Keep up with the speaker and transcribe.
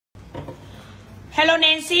Hello,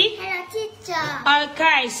 Nancy. Hello, teacher.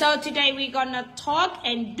 Okay, so today we're gonna talk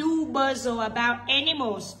and do puzzle about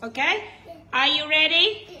animals. Okay, are you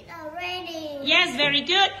ready? Ready. Yes, very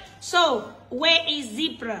good. So, where is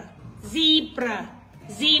zebra? Zebra.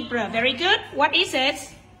 Zebra. Very good. What is it?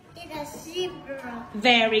 It's a zebra.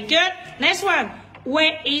 Very good. Next one.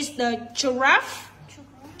 Where is the giraffe?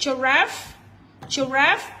 Giraffe.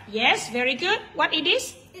 Giraffe. Yes, very good. What it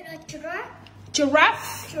is? It's a giraffe.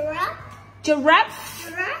 Giraffe. Giraffe. Giraffe.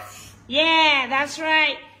 Giraffe. Yeah, that's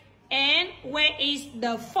right. And where is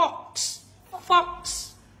the fox?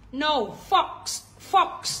 Fox. No, fox.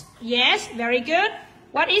 Fox. Yes, very good.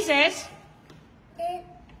 What is it? It's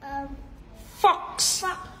fox.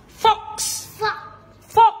 fox. Fox. Fox.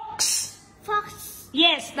 Fox. Fox.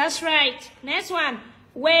 Yes, that's right. Next one.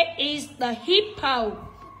 Where is the hippo?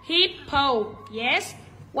 Hippo. Yes.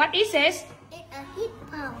 What is it? It's a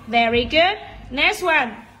hippo. Very good. Next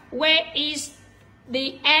one. Where is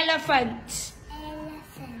the elephant?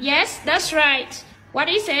 Elephant. Yes, that's right. What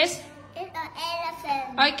is it? It's an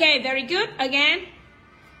elephant. Okay, very good. Again.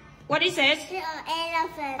 What is it? It's an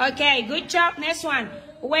elephant. Okay, good job. Next one.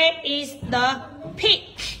 Where is the pig?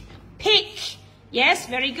 Pig. Yes,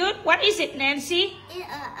 very good. What is it, Nancy? It's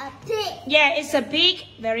a pig. Yeah, it's a pig.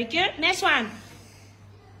 Very good. Next one.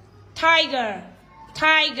 Tiger.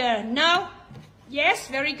 Tiger. No. Yes,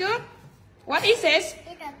 very good. What is it?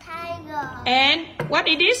 It's a tiger. And what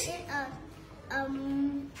it is? It's a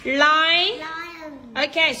Lion. lion.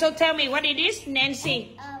 Okay, so tell me what it is,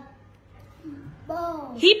 Nancy. A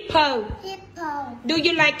bull. Hippo. Hippo. Do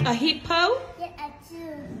you like a hippo? It's a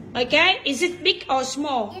two. Okay, is it big or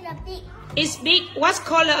small? It's a pig. It's big. What's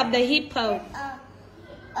color of the hippo?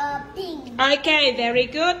 A pink. Okay, very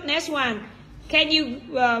good. Next one. Can you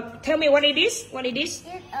tell me what it is? What it is?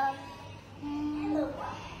 It's a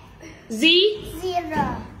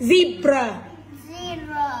Zebra. zebra.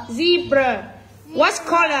 Zebra. What's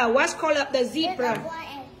color? What's color of the It's a zebra?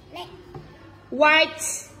 white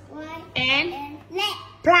White and black.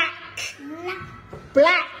 black. Black.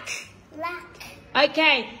 Black. Black.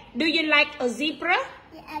 Okay. Do you like a zebra?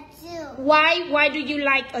 It's a two. Why? Why do you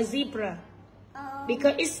like a zebra?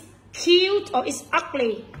 Because it's cute or it's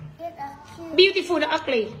ugly? It's a cute. Beautiful or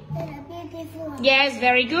ugly? It's a beautiful. Yes,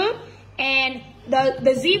 very good. And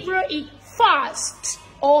the zebra is fast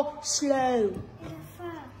or slow? It's a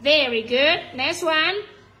frog. Very good. Next one.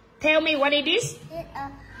 Tell me what it is. It's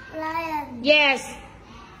a lion. Yes.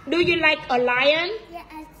 Do you like a lion?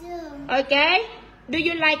 It's a two. Okay. Do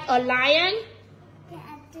you like a lion? It's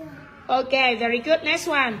a two. Okay, very good. Next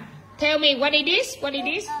one. Tell me what it is. What it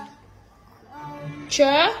is?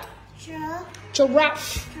 Giraffe.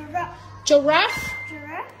 Giraffe. Giraffe.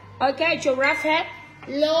 Giraffe. Okay, giraffe have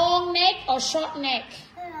long neck or short neck?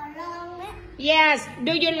 It's a long neck. Yes.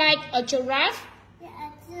 Do you like a giraffe? It's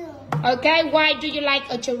a two. Okay. Why do you like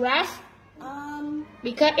a giraffe?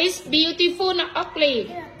 Because it's beautiful and ugly.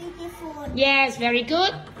 It's a beautiful. Yes, very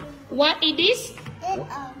good. What it is?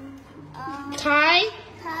 It's Tiger.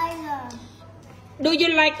 tiger. Do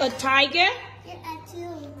you like a tiger? It's a two.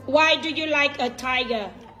 Why do you like a tiger?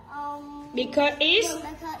 Because it's...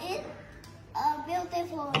 Because it's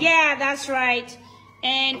beautiful. Yeah, that's right.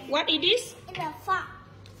 And what it is? It's a fox.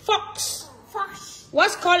 Fox. Fox.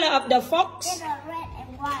 What's color of the fox? It's a red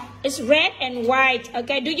and white. It's red and white.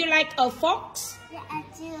 Okay, do you like a fox? It's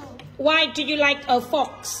a two. Why do you like a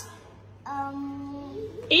fox?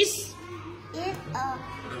 It's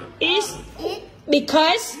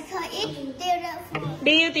because it's beautiful.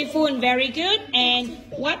 beautiful and very good. And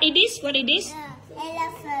what it is? What it is?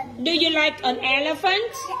 Elephant. Do you like an elephant?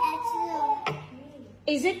 It's a two.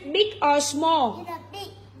 Is it big or small? It's a big.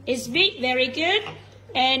 It's big, very good.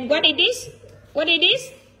 And what it is? What it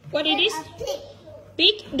is? What it is? It's a pig.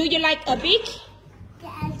 Big. Do you like a big? It's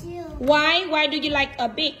a two. Why? Why do you like a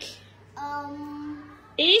big?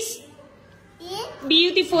 It's It's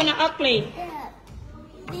beautiful and ugly.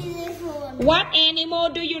 beautiful. What animal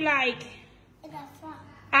do you like? It's a fox.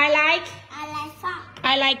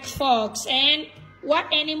 I like Fox. fox. And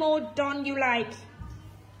what animal don't you like?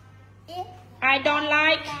 It I don't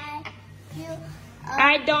like you.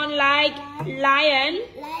 I don't like lion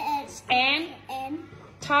Lion and and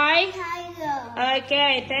tiger. tiger.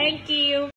 Okay, thank you.